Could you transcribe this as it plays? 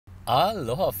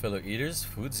Aloha fellow eaters,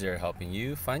 Foods here helping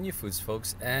you find your foods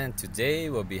folks, and today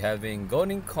we'll be having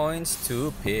Golden Coins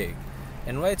Tupig.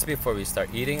 And right before we start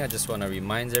eating, I just want to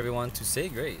remind everyone to say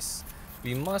grace.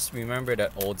 We must remember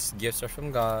that all these gifts are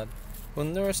from God, who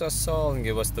nourish us all and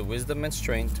give us the wisdom and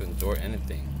strength to endure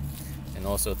anything. And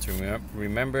also to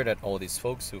remember that all these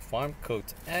folks who farm,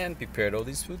 cooked, and prepared all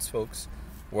these foods folks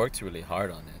worked really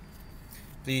hard on it.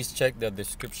 Please check the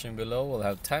description below. We'll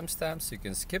have timestamps so you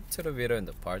can skip to the video and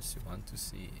the parts you want to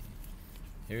see.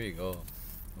 Here you go.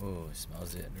 Oh, it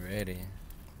smells it ready.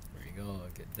 Here you go.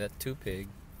 Get that tupig.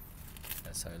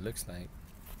 That's how it looks like.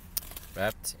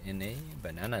 Wrapped in a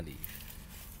banana leaf.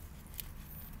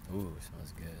 Ooh, it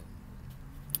smells good.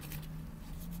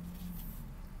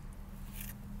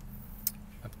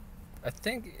 I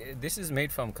think this is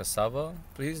made from cassava.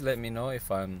 Please let me know if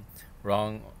I'm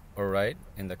wrong or right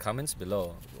in the comments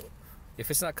below. If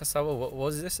it's not cassava, what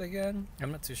was this again? I'm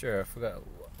not too sure. I forgot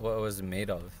what it was made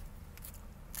of.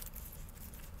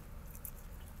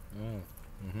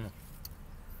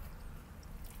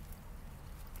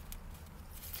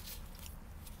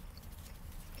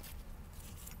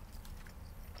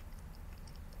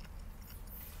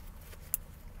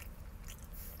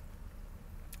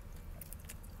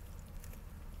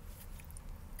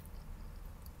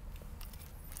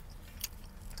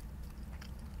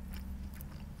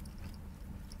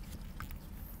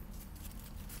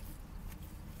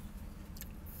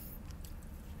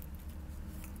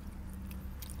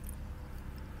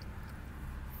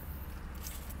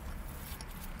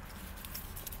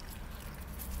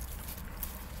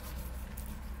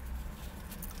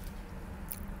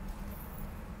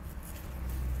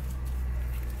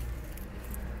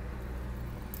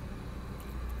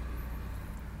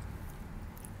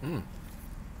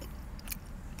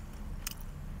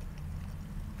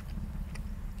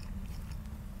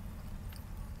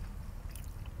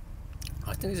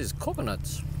 I think this is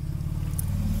coconuts.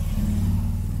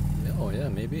 Oh yeah,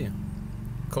 maybe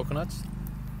coconuts.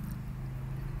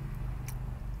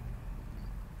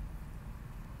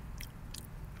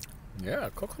 Yeah,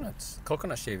 coconuts,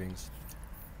 coconut shavings.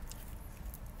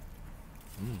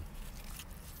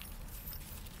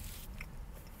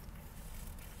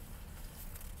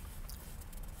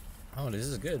 Oh, this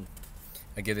is good.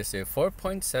 I give this a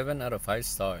 4.7 out of 5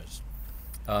 stars.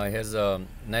 It has a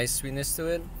nice sweetness to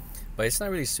it, but it's not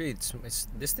really sweet.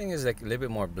 This thing is like a little bit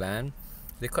more bland.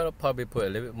 They could have probably put a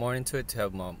little bit more into it to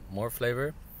have more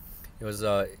flavor. It was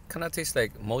it kind of tastes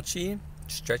like mochi,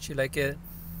 stretchy like it,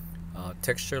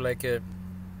 texture like it,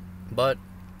 but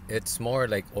it's more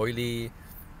like oily,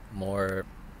 more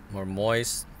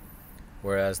moist.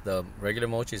 Whereas the regular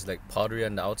mochi is like powdery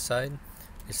on the outside.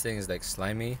 This thing is like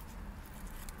slimy,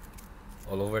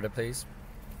 all over the place,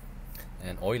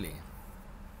 and oily.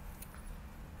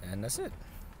 And that's it.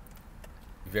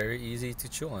 Very easy to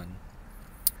chew on,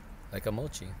 like a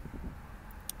mochi.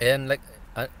 And like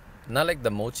not like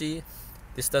the mochi,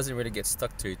 this doesn't really get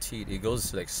stuck to your teeth. It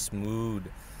goes like smooth,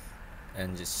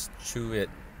 and just chew it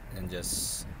and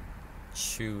just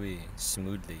chewy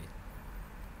smoothly.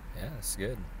 Yeah, it's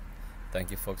good.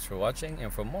 Thank you folks for watching,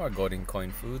 and for more Golden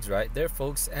Coin foods right there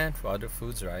folks, and for other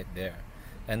foods right there.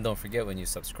 And don't forget, when you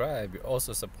subscribe, you're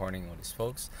also supporting all these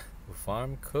folks who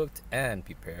farm, cooked, and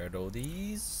prepared all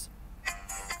these